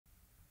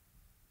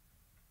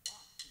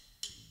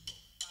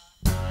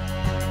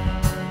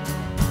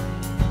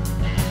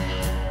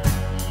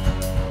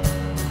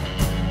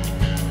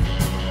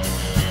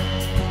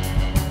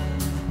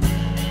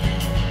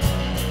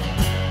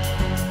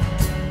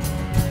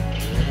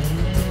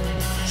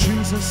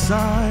stars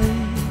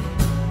aside,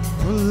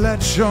 or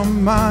let your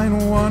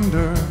mind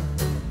wander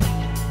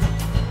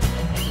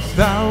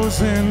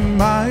 1,000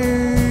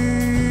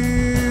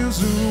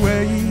 miles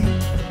away.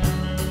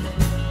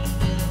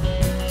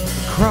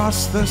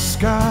 Across the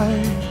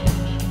sky,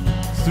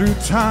 through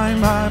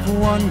time I've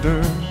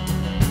wandered,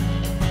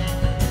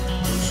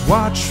 those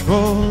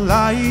watchful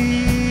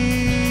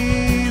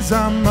eyes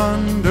I'm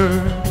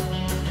under.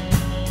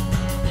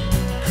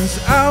 'Cause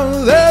I'll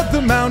let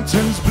the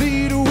mountains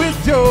bleed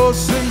with your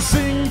sin,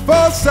 sing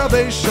for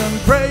salvation,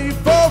 pray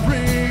for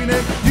rain,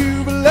 and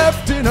you've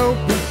left an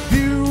open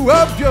view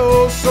of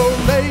your soul,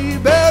 lay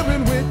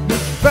bearing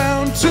witness,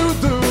 bound to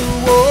the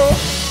wall.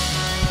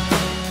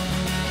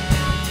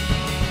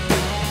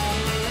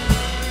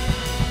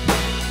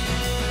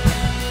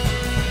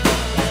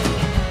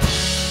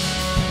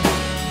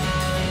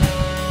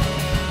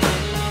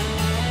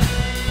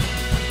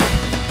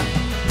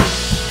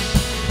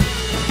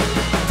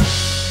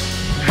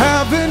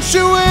 Haven't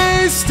you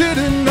wasted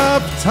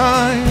enough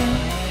time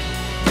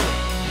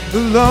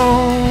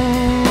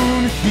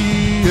alone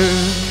here?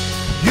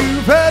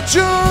 You've had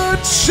your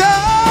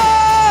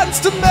chance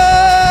to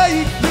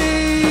make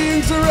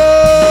things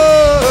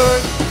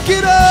right.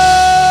 Get out,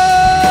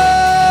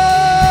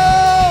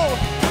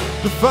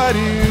 the fight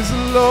is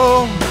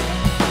alone.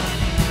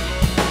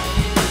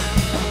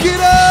 Get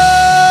out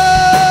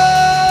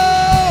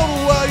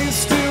while you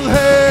still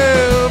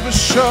have a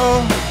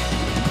shot.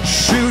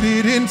 Shoot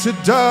it into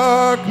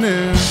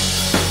darkness.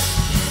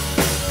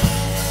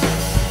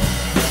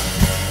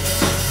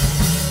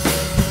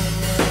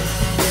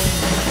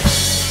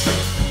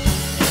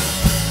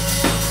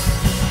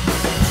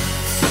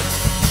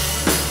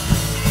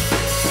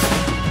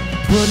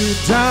 Put it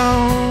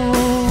down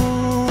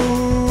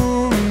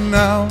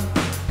now.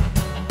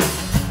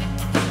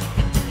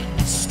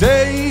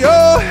 Stay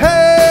your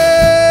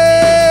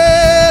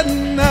head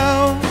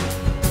now.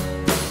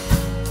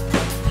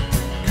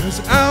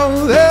 'Cause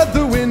out there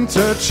the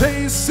winter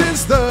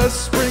chases the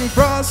spring,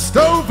 frost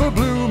over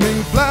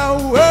blooming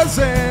flowers,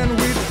 and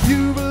with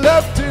you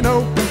left an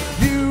open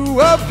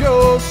view of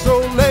your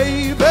soul,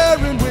 lay there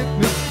in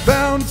witness,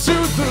 bound to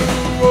the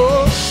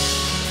wall.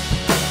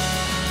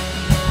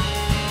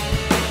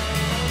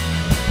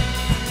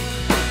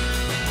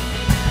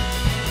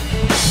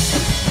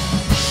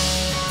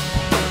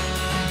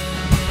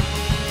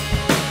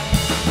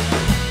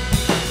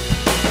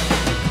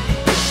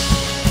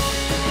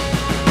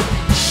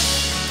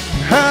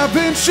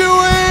 Haven't you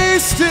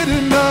wasted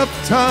enough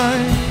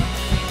time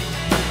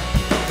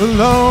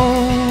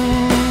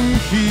alone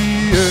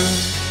here?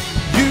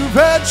 You've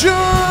had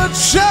your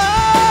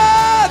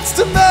chance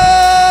to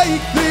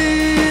make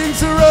things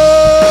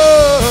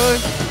right.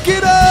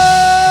 Get out,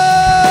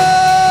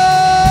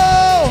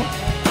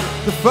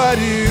 the fight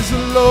is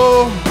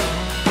alone.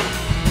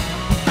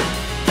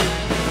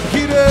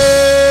 Get out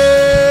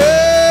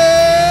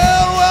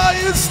while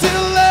you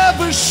still have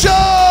a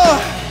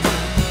shot.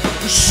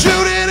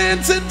 Shoot it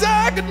into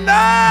dark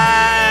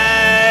night.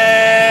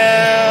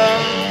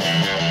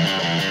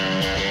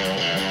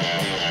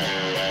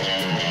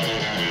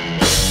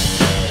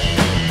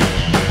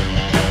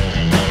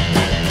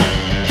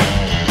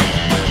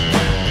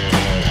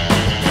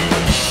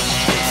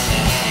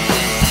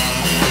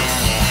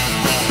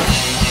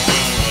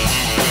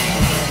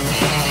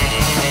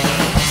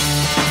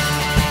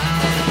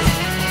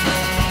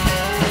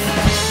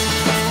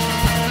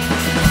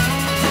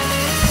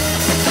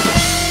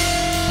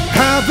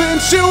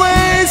 Haven't you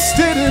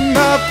wasted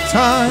enough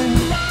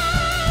time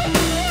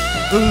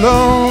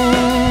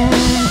alone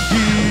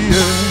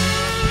here?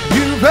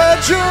 You've had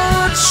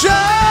your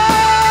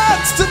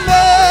chance to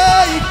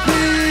make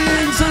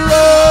things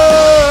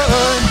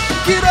right.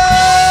 Get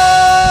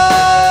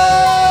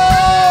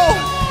out,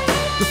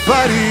 the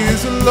fight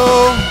is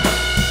alone.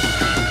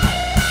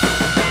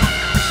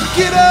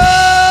 Get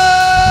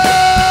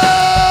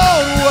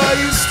out while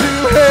you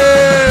still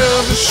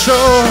have a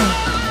shot.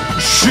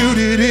 Shoot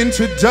it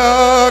into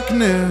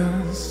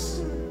darkness.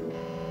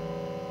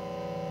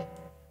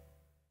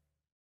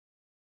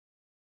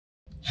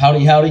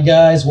 Howdy, howdy,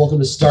 guys. Welcome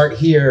to Start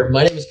Here.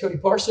 My name is Cody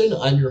Parson.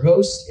 I'm your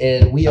host,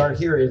 and we are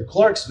here in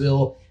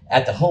Clarksville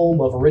at the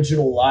home of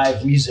original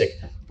live music,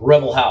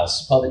 Rebel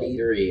House Pub and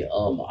Eatery.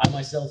 I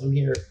myself am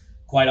here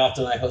quite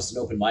often. I host an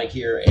open mic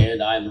here,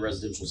 and I'm the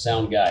residential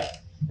sound guy.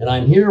 And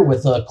I'm here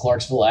with a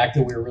Clarksville act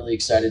that we're really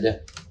excited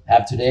to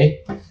have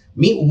today.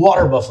 Meet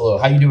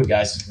Waterbuffalo. How you doing,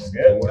 guys?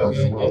 Good.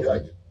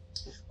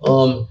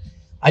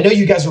 I know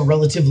you guys are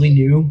relatively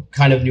new,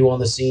 kind of new on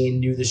the scene,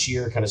 new this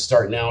year, kind of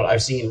starting out.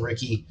 I've seen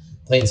Ricky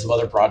playing some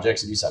other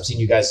projects, and I've seen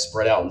you guys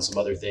spread out in some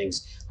other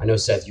things. I know,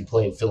 Seth, you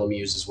play in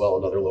Philamuse as well,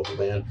 another local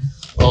band.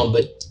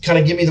 But kind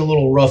of give me the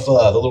little rough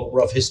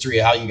history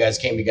of how you guys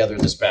came together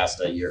this past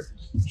year.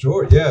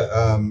 Sure.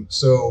 Yeah.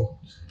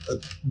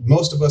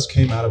 Most of us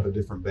came out of a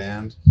different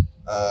band.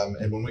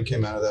 And when we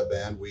came out of that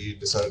band, we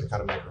decided to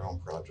kind of make our own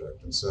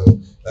project. And so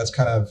that's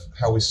kind of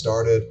how we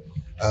started.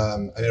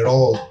 And it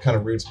all kind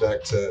of roots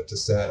back to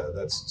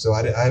Sada. So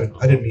I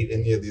didn't meet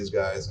any of these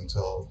guys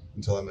until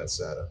I met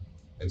Sada.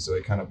 and so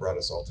it kind of brought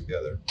us all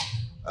together.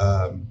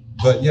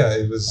 But yeah,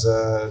 it was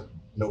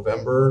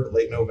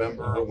late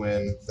November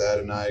when Thad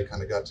and I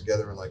kind of got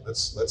together and like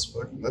let's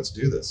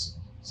do this.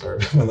 Sorry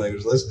about my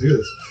language. Let's do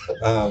this.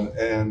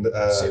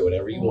 Say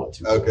whatever you want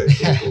to. Okay,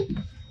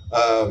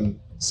 cool.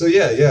 So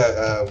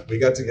we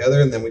got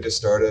together and then we just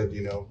started,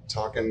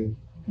 talking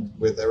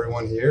with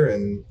everyone here,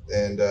 and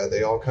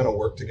they all kind of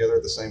work together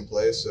at the same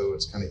place, so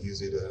it's kind of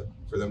easy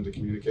for them to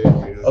communicate.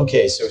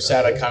 Okay, so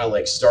Sada kind of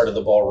like started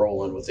the ball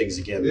rolling with things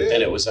again, but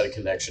then it was at a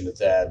connection to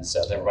Thad and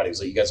Seth. Everybody was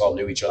like, you guys all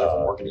knew each other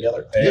from working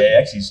together? It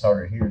actually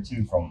started here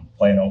too, from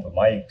playing open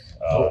mic,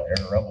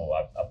 Air Rebel.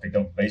 I picked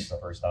up bass for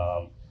the first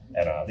time.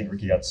 And I think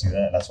Ricky got to see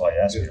that, and that's why he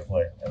asked me to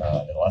play in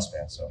the last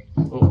band. So,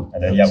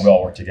 and then we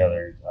all worked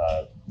together.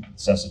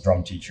 Seth's a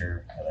drum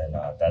teacher, and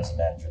then Dad's the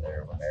manager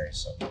there with Mary.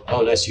 So,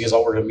 oh, nice! You guys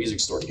all work at a music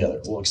store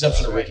together. Well,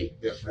 exception to Ricky,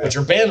 but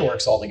your band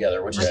works all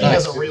together, which is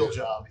nice. He has a real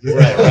job.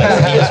 Right. He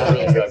has a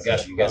real job.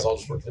 Gotcha. You guys all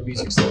just work at the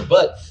music store,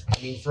 but I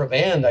mean, for a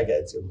band, I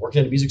guess working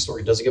at a music store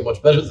doesn't get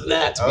much better than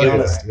that. To be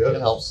honest, it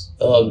helps.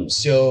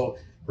 So.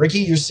 Ricky,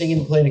 you're singing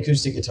and playing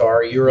acoustic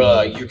guitar. You're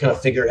kind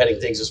of figureheading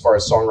things as far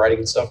as songwriting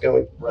and stuff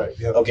going. Right.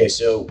 Yeah. Okay,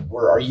 so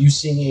are you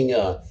singing?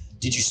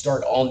 Did you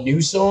start all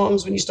new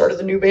songs when you started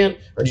the new band,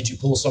 or did you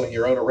pull some of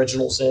your own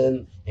originals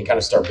in and kind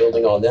of start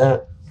building on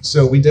that?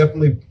 So we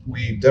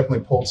definitely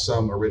pulled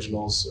some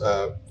originals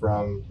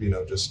from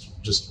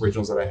just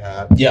originals that I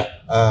had. Yeah.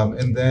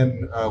 And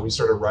then we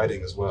started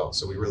writing as well.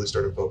 So we really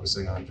started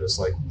focusing on just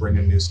like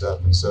bringing new stuff.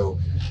 And so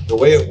the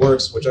way it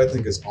works, which I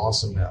think is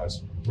awesome now,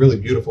 it's really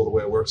beautiful the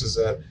way it works, is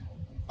that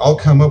I'll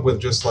come up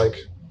with just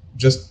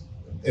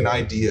an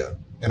idea,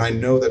 and I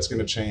know that's going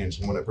to change.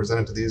 And when I present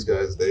it to these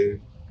guys,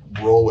 they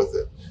roll with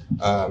it.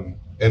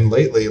 And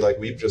lately, like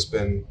we've just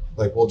been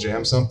like, we'll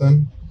jam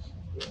something.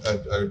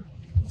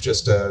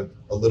 Just a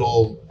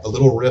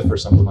little riff or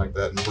something like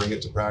that and bring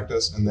it to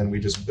practice, and then we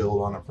just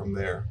build on it from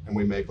there, and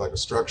we make like a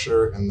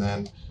structure, and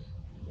then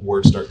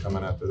words start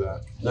coming after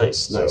that.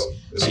 Nice. So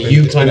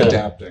you kind of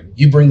adapting.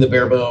 You bring the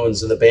bare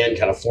bones, and the band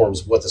kind of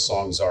forms what the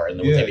songs are, and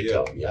then what they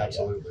become. Yeah,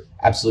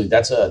 absolutely.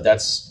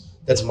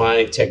 That's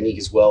my technique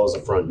as well as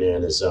a front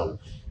man. Is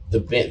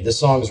the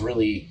song's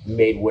really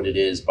made what it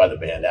is by the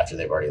band after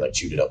they've already like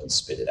chewed it up and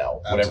spit it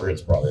out, whatever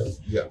it's brought in.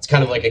 Yeah. It's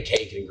kind of like a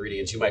cake and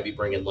ingredients. You might be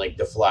bringing like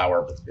the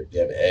flour, but you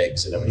have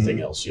eggs and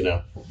everything else,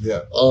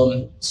 Yeah.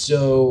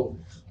 So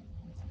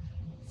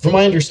from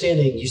my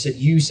understanding, you said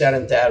you, Sad,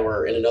 and Thad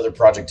were in another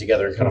project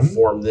together and kind of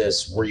formed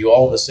this. Were you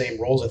all in the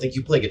same roles? I think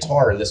you play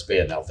guitar in this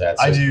band now, Thad.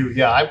 So. I do,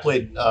 yeah. I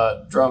played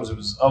drums. It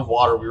was Of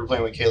Water. We were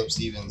playing with Caleb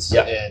Stevens,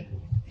 and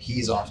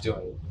he's off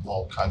doing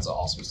all kinds of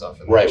awesome stuff.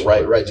 Right.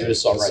 Doing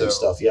his songwriting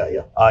stuff.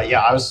 Yeah.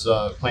 I was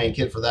playing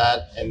kit for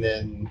that, and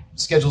then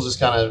Schedule just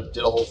kind of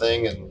did a whole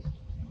thing,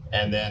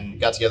 and then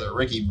got together with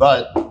Ricky.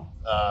 But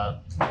I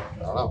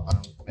don't know.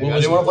 Maybe I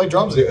didn't want to play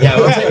drums again.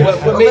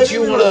 Yeah. What made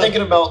you want to?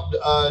 Thinking about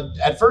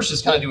at first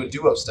just kind of doing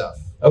duo stuff.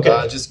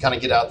 Okay. Just kind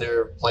of get out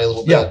there, play a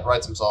little bit,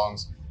 write some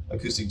songs,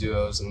 acoustic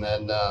duos, and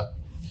then.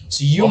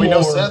 So we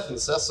know Seth, and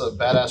Seth's a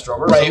badass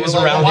drummer. Right, so he was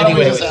around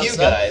anyway with you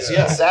guys.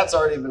 Yeah. Seth's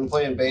already been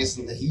playing bass,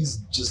 and he's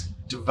just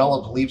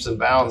developed leaps and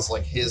bounds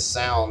like his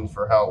sound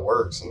for how it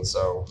works, and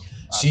so.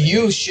 So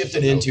you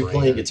shifted into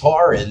playing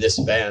guitar in this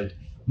band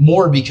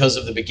more because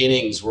of the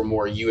beginnings were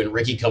more you and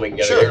Ricky coming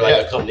together. Sure, you're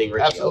like accompanying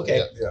Ricky.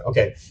 Absolutely,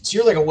 Okay. So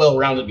you're like a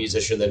well-rounded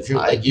musician then. If you're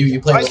like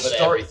you play a little bit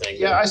of everything.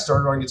 Yeah, I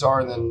started on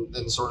guitar, and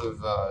then sort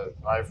of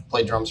I've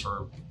played drums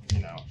for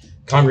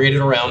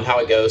congregated around how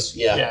it goes.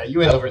 Yeah,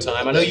 you end over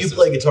time. I know you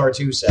play guitar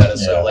too, Seth.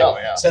 So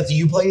Seth, do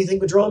you play anything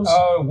with drums?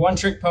 Oh, one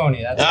trick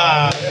pony. That's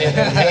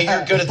hey,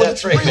 you're good at that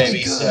trick, really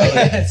baby. So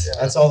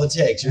that's all it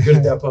takes. You're good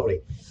at that pony.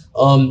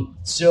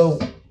 So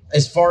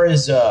as far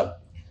as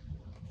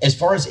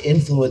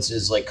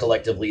influences, like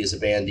collectively as a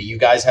band, do you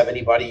guys have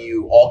anybody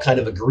you all kind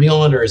of agree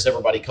on, or is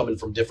everybody coming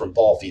from different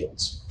ball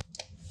fields?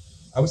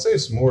 I would say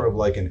it's more of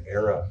like an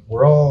era.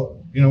 We're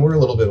all, we're a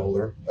little bit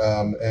older,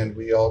 and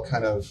we all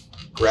kind of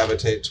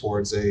gravitate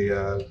towards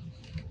an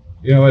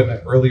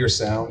earlier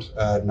sound,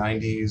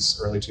 90s,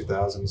 early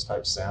 2000s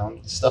type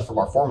sound. Stuff from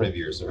our formative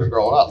years when we were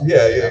growing up.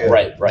 Yeah.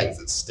 Right. Things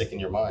that stick in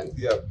your mind.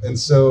 Yeah, and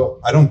so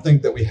I don't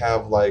think that we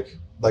have like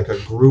a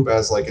group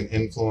as like an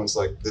influence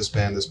like this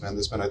band.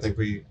 I think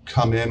we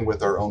come in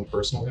with our own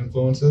personal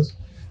influences.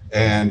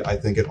 And I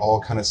think it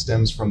all kind of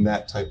stems from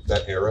that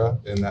era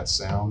and that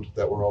sound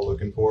that we're all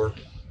looking for,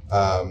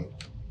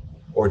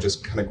 or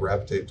just kind of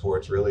gravitate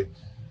towards, really.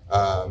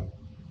 I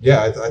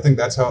think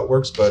that's how it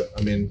works. But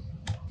I mean,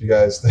 if you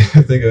guys think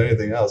of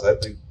anything else, I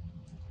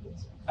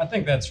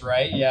think that's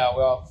right. Yeah,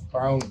 we have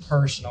our own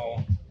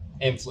personal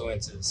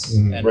influences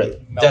and meld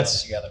them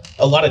together.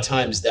 A lot of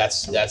times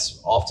that's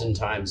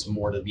oftentimes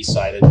more to be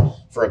cited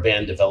for a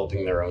band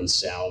developing their own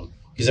sound.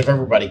 Because if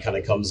everybody kind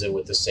of comes in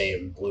with the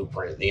same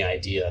blueprint, the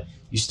idea,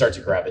 you start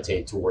to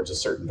gravitate towards a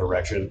certain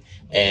direction,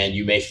 and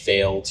you may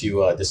fail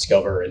to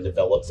discover and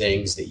develop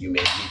things that you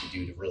may need to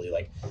do to really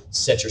like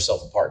set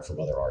yourself apart from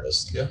other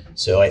artists. Yeah.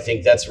 So I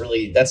think that's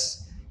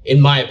in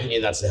my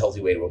opinion, that's the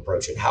healthy way to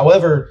approach it.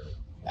 However,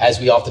 as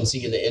we often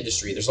see in the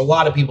industry, there's a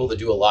lot of people that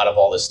do a lot of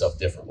all this stuff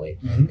differently.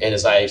 And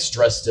as I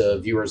stress to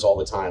viewers all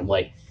the time,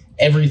 like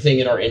everything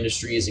in our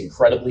industry is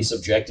incredibly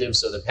subjective.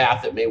 So the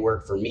path that may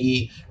work for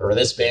me or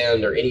this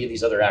band or any of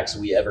these other acts that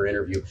we ever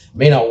interview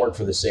may not work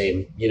for the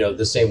same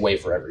way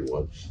for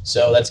everyone.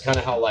 So that's kind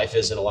of how life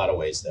is in a lot of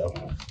ways,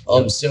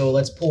 though. So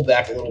let's pull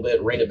back a little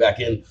bit, rein it back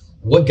in.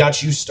 What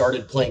got you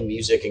started playing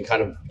music and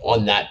kind of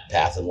on that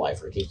path in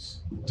life, Ricky?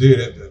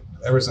 Dude,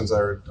 ever since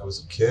I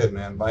was a kid,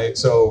 man.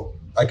 So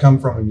I come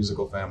from a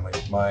musical family.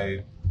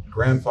 My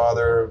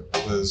grandfather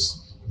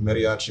was a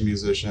mariachi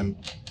musician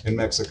in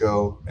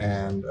Mexico,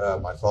 and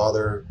my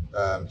father,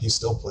 he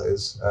still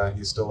plays.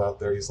 He's still out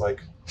there. He's like,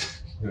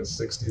 mid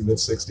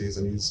 60s,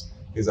 and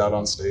he's out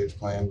on stage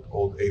playing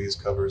old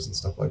 80s covers and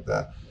stuff like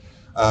that.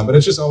 But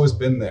it's just always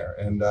been there.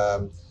 And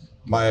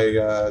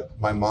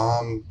my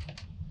mom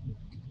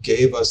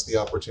gave us the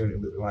opportunity.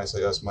 When I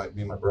say us, me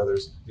and my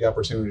brothers, the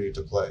opportunity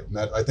to play. And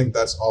I think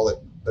that's all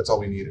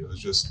we needed. It was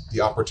just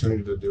the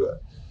opportunity to do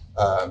it.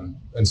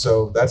 And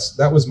so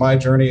that was my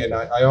journey. And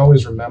I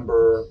always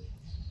remember,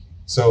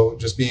 so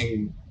just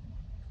being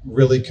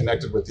really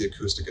connected with the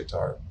acoustic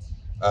guitar,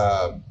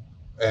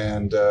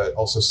 and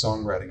also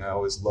songwriting. I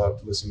always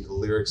loved listening to the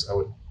lyrics. I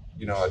would,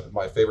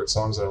 my favorite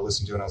songs that I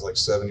listened to when I was like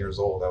 7 years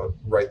old, I would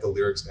write the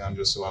lyrics down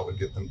just so I would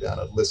get them down.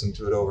 I'd listen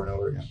to it over and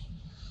over again.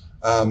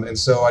 And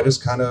so I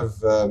just kind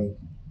of,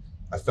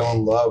 I fell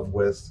in love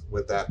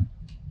with that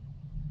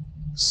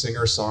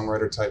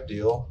singer-songwriter type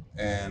deal,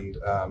 and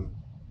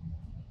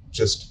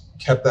just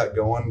kept that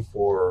going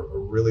for a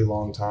really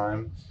long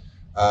time,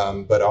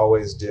 but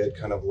always did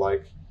kind of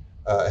like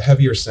a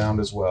heavier sound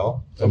as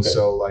well. And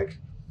so like...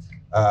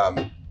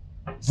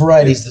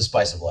 variety's the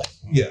spice of life.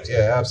 Yeah,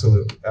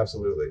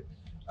 absolutely.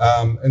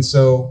 And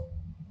so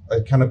I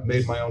kind of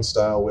made my own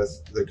style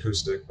with the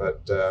acoustic,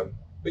 but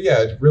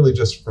yeah, really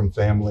just from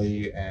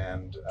family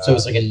and. So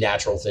it's like a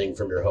natural thing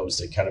from your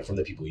host, kind of from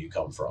the people you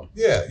come from.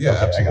 Yeah, okay,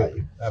 absolutely. I got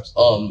you.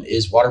 Absolutely.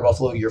 Is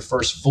Waterbuffalo your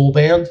first full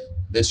band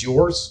that's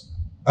yours?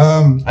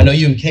 I know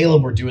you and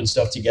Caleb were doing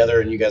stuff together,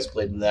 and you guys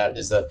played in that.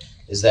 Is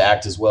the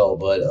act as well?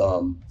 But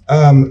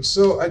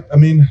so I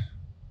mean,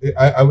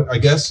 I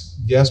guess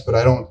yes, but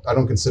I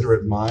don't consider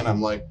it mine. I'm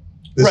like.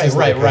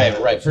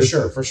 Right. For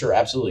sure.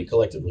 Absolutely.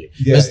 Collectively.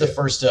 Yeah, that's the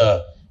first,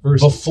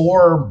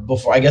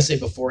 before I guess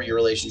before your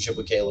relationship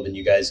with Caleb and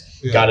you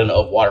guys got into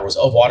Of Water. Was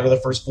Of Water the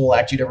first full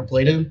act you'd ever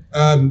played in?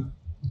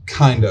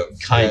 Kind of.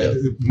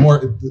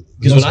 More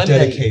because when I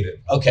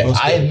dedicated.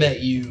 I had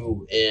met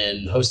you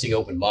in hosting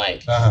open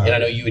mic, and I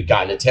know you had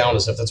gotten to town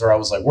and stuff. That's where I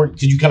was like,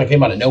 because you kind of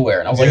came out of nowhere,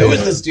 and I was like, who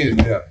is this dude?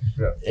 Yeah.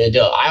 And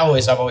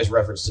I've always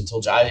referenced and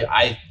told you,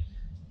 I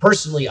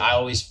personally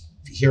always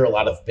hear a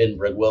lot of Ben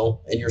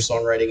Bridwell in your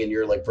songwriting and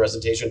your like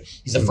presentation.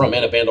 He's the front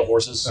man of Band of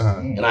Horses,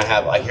 and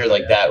I hear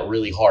like that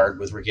really hard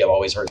with Ricky. I've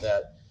always heard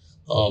that.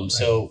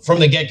 So from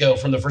the get-go,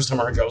 from the first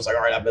time I heard you, I was like,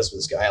 all right, I mess with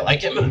this guy. I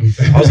like him.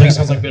 I was like, he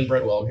sounds like Ben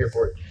Bridwell. I'm here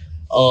for it.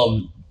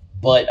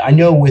 But I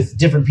know with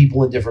different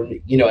people and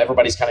different,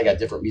 everybody's kind of got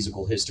different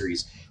musical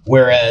histories.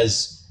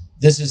 Whereas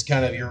this is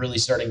kind of, you're really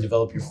starting to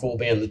develop your full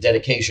band, the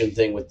dedication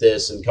thing with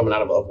this and coming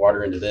out of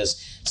Water into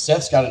this.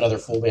 Seth's got another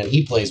full band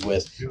he plays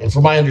with. And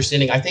from my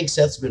understanding, I think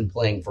Seth's been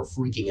playing for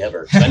freaking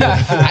ever.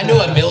 I know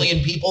a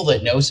million people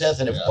that know Seth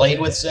and have played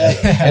with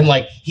Seth. And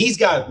like, he's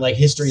got like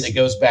history that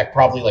goes back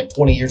probably like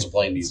 20 years of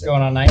playing music. It's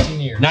going on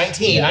 19 years.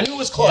 19. Yeah. I knew it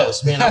was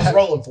close, man. I was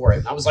rolling for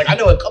it. I was like, I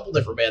know a couple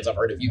different bands I've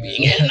heard of you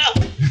being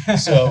in.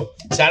 So,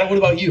 Sada, what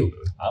about you?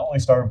 I only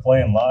started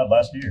playing live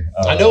last year.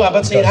 I know. I'm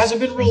about to say it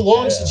hasn't been real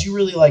long since you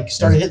really like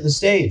started hitting the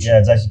stage. Yeah,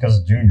 it's actually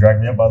because June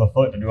dragged me up by the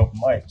foot to do open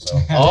mic. So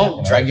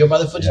drag you up by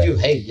the foot to do.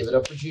 Hey, give it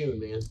up for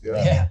June, man.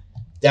 Yeah.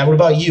 Dad, what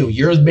about you?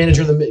 You're the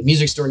manager of the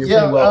music store, and you're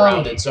pretty well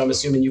rounded. So I'm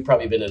assuming you've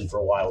probably been in for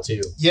a while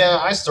too. Yeah,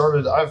 I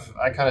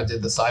kind of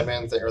did the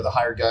sideman thing or the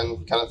hired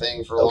gun kind of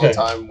thing for a long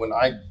time. When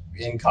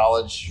in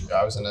college,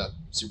 I was in a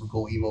super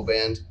cool emo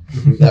band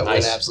that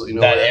went absolutely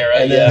nowhere. That era,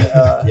 and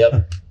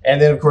then, And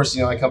then, of course,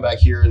 I come back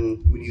here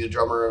and we need a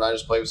drummer, and I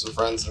just play with some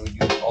friends, and we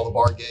do all the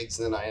bar gigs,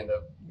 and then I end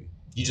up.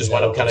 You just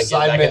want to kind of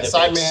get back in the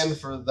sideman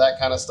for that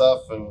kind of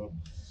stuff, and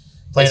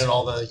playing at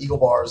all the Eagle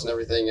bars and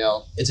everything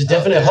else. It's a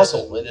definite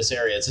hustle in this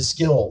area. It's a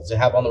skill to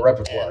have on the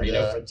repertoire,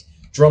 for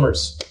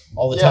drummers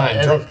all the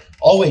time.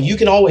 You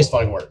can always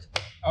find work.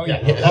 Oh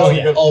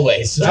yeah,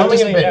 always.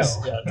 Drumming and bass,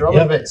 drum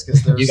and bass,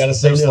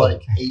 because there's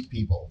like 8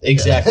 people.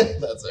 Exactly.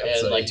 That's it. And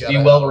so like to be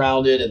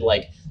well-rounded, and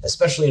like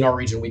especially in our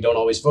region, we don't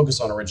always focus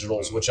on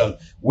originals. Which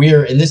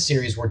we're in this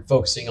series, we're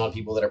focusing on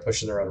people that are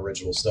pushing their own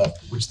original stuff.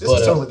 Which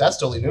that's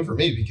totally new for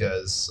me,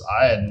 because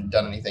I hadn't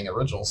done anything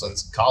original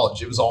since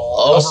college. It was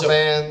all cover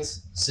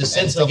bands. So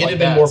since like it had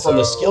been more from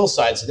the skill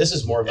side, so this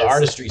is more of the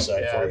artistry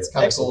side for you. It's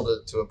kind of cool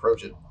to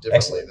approach it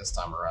differently this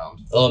time around.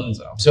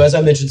 So as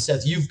I mentioned,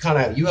 Seth, you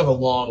have a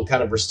long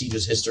kind of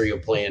prestigious history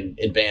of playing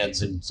in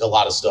bands and a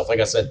lot of stuff. Like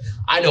I said,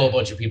 I know a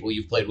bunch of people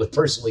you've played with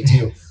personally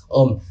too.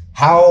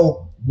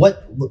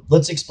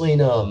 Let's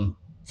explain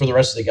for the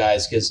rest of the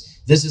guys, because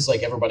this is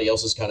like everybody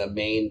else's kind of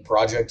main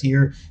project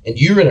here, and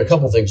you're in a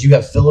couple things. You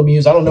have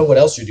Philomuse. I don't know what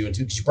else you're doing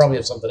too, because you probably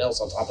have something else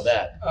on top of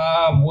that.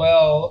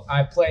 Well,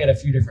 I play at a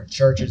few different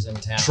churches in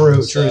town.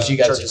 True. So you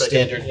got some church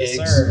standard Yes,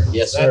 gigs. sir.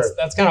 Yes, sir.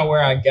 That's kind of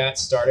where I got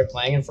started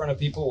playing in front of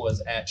people,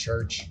 was at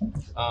church.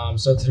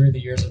 So through the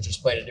years, I've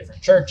just played at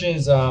different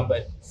churches.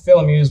 But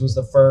Philomuse was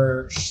the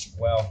first.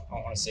 Well, I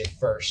don't want to say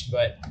first,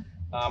 but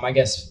I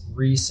guess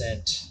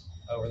recent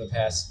over the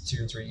past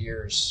 2 or 3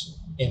 years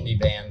indie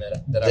band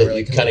that I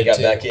really kind of got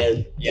committed back to.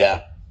 in.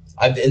 Yeah.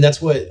 And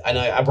that's what, and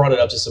I brought it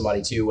up to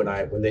somebody too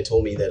when they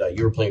told me that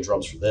you were playing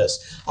drums for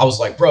this. I was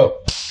like, bro,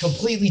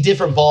 completely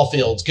different ball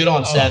fields. Good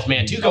on Seth,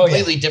 man. Two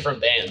completely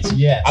different bands.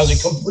 Yes. I was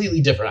like,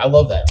 completely different. I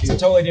love that. It's a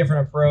totally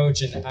different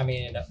approach, and I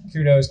mean,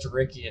 kudos to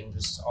Ricky and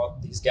just all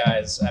these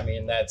guys. I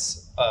mean,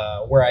 that's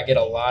where I get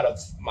a lot of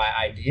my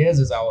ideas.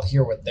 Is I'll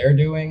hear what they're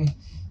doing,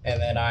 and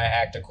then I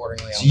act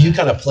accordingly. So you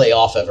kind of play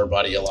off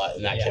everybody a lot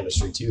in that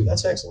chemistry too.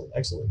 That's excellent.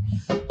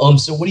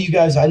 So what do you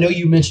guys? I know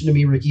you mentioned to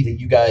me, Ricky, that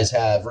you guys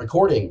have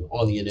recording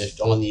on the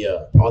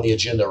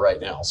agenda right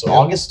now. So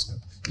August,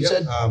 you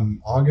said?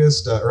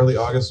 August, early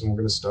August, and we're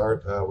going to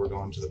start. We're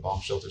going to the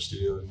Bomb Shelter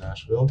Studio in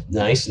Nashville.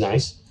 Nice.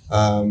 So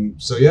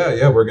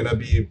we're going to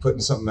be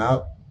putting something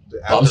out.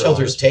 Bomb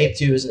Shelter's tape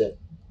too, isn't it?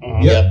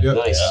 Yep.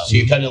 Nice. Yeah. So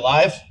you cutting it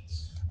live?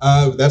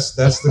 That's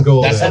the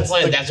goal. That's the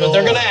plan. That's what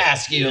they're gonna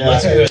ask you. Yeah.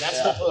 Let's do it.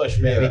 That's the push,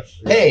 baby.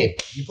 Yeah. Hey,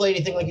 you play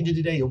anything like you did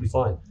today, you'll be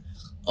fine.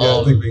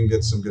 I think we can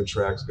get some good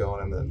tracks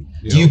going, and then.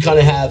 Do you kind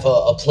of have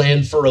a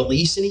plan for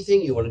release?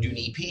 Anything you want to do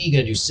an EP? You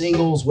gonna do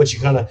singles? You're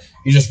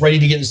just ready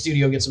to get in the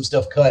studio, get some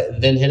stuff cut,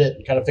 and then hit it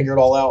and kind of figure it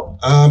all out?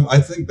 I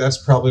think that's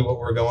probably what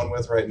we're going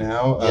with right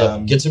now.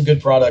 Get some good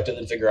product and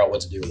then figure out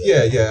what to do with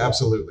it. Yeah,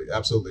 absolutely.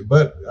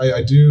 But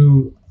I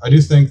do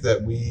think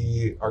that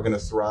we are going to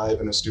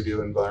thrive in a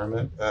studio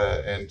environment,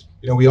 and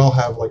we all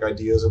have like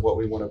ideas of what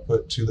we want to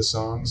put to the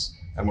songs.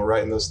 And we're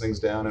writing those things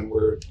down, and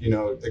we're,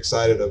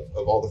 excited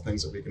of all the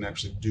things that we can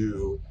actually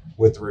do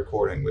with the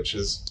recording, which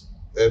is,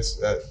 I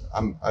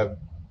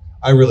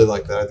really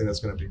like that. I think that's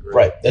going to be great.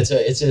 Right.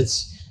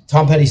 It's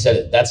Tom Petty said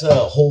it. That's a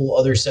whole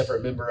other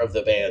separate member of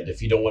the band,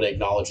 if you don't want to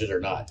acknowledge it or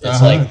not.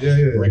 It's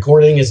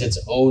recording is its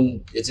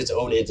own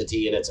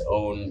entity and its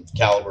own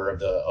caliber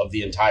of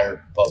the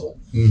entire puzzle.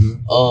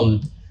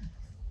 Mm-hmm.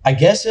 I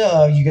guess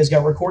you guys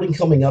got recording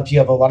coming up. Do you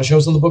have a lot of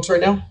shows on the books right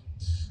now?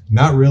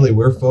 Not really.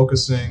 We're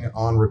focusing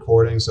on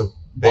recording. So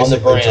basically,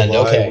 on the brand,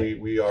 July,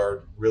 we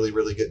are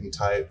really getting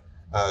tight,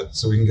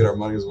 so we can get our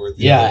money's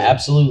worth.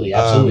 Absolutely.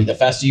 The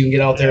faster you can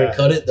get out there and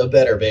cut it, the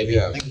better, baby.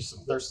 I think there's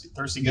some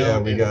thirsty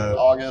goat in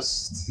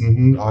August.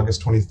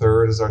 August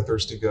 23rd is our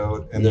thirsty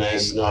goat, and then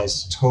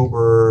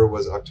October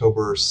was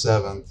October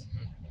 7th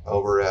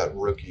over at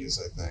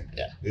Rookies, I think.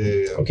 Yeah.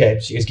 Okay,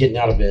 so you guys getting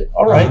out a bit.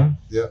 All right.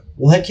 Yeah.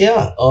 Well, heck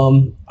yeah.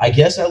 I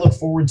guess I look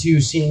forward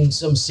to seeing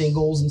some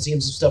singles and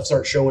seeing some stuff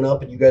start showing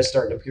up, and you guys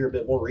starting to appear a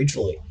bit more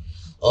regionally.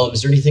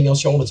 Is there anything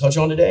else y'all want to touch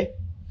on today?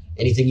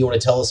 Anything you want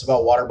to tell us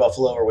about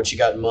Waterbuffalo or what you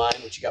got in mind,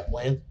 what you got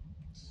planned?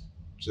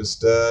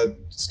 Just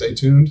stay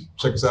tuned.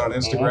 Check us out on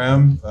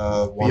Instagram.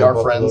 Be our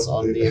friends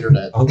on the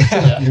internet.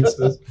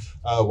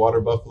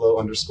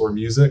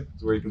 Waterbuffalo_music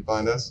is where you can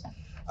find us.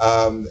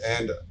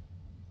 And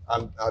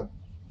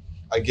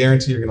I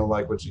guarantee you're going to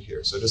like what you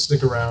hear. So just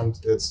stick around.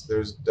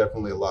 There's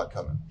definitely a lot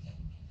coming.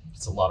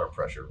 It's a lot of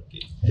pressure,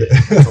 Ricky.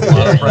 It's a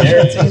lot of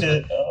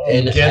pressure.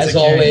 And as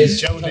always,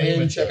 come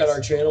in and check out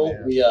our channel.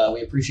 We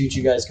appreciate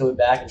you guys coming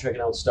back and checking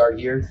out Start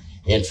Here.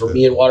 And for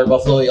me and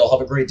Waterbuffalo, y'all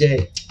have a great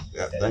day.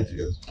 Yeah, thank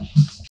you guys.